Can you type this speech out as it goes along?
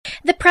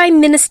The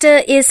Prime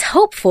Minister is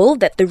hopeful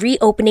that the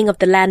reopening of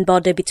the land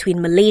border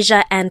between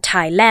Malaysia and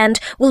Thailand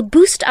will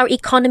boost our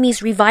economy's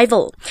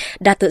revival.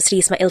 Datuk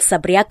Seri Ismail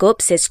Sabri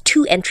Yaakob says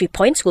 2 entry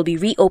points will be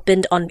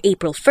reopened on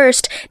April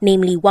 1st,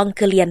 namely Wang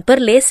Kelian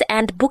Perlis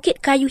and Bukit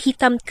Kayu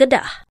Hitam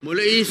Kedah.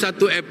 Mulai 1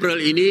 April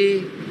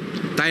ini,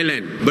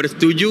 Thailand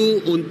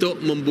bersetuju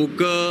untuk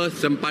membuka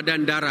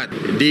sempadan darat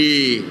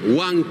di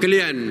Wang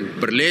Kelian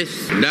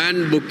Perlis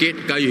dan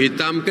Bukit Kayu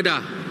Hitam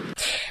Kedah.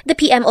 The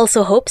PM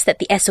also hopes that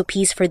the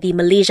SOPs for the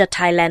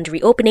Malaysia-Thailand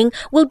reopening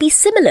will be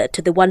similar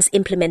to the ones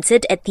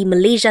implemented at the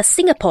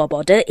Malaysia-Singapore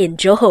border in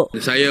Johor.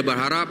 Saya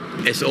berharap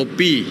SOP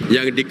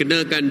yang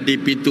dikenakan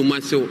di pintu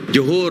masuk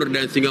Johor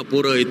dan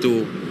Singapura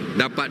itu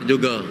dapat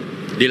juga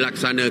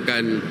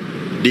dilaksanakan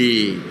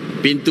di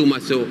pintu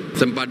masuk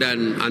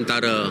sempadan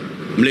antara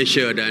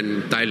Malaysia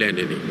dan Thailand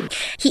ini.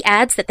 He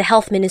adds that the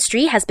Health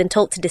Ministry has been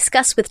told to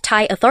discuss with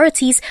Thai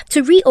authorities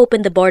to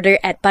reopen the border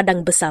at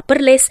Padang Besar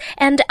Perlis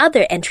and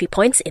other entry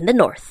points in the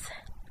north.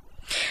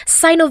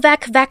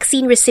 Sinovac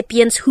vaccine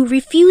recipients who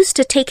refuse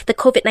to take the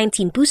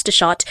COVID-19 booster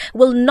shot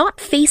will not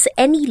face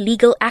any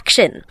legal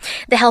action.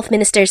 The health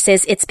minister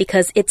says it's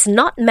because it's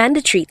not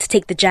mandatory to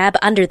take the jab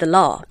under the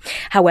law.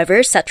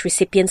 However, such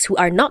recipients who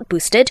are not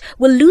boosted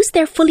will lose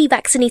their fully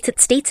vaccinated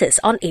status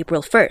on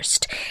April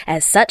 1st.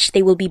 As such,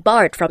 they will be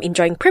barred from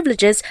enjoying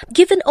privileges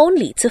given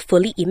only to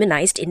fully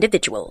immunized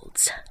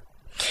individuals.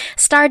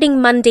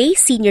 Starting Monday,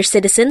 senior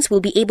citizens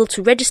will be able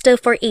to register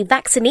for a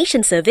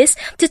vaccination service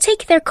to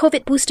take their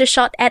COVID booster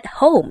shot at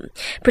home.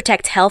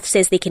 Protect Health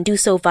says they can do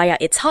so via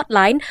its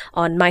hotline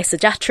on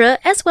MySejahtera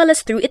as well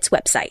as through its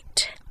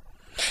website.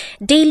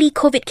 Daily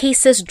COVID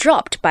cases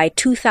dropped by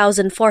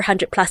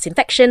 2,400 plus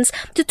infections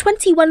to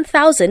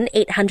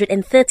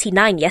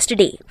 21,839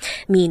 yesterday.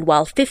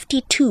 Meanwhile,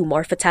 52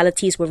 more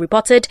fatalities were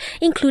reported,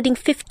 including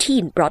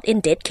 15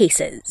 brought-in dead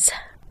cases.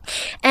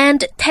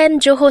 And 10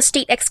 Johor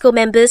State Exco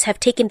members have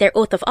taken their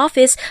oath of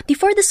office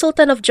before the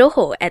Sultan of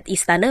Johor at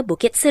Istana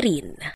Bukit Serene.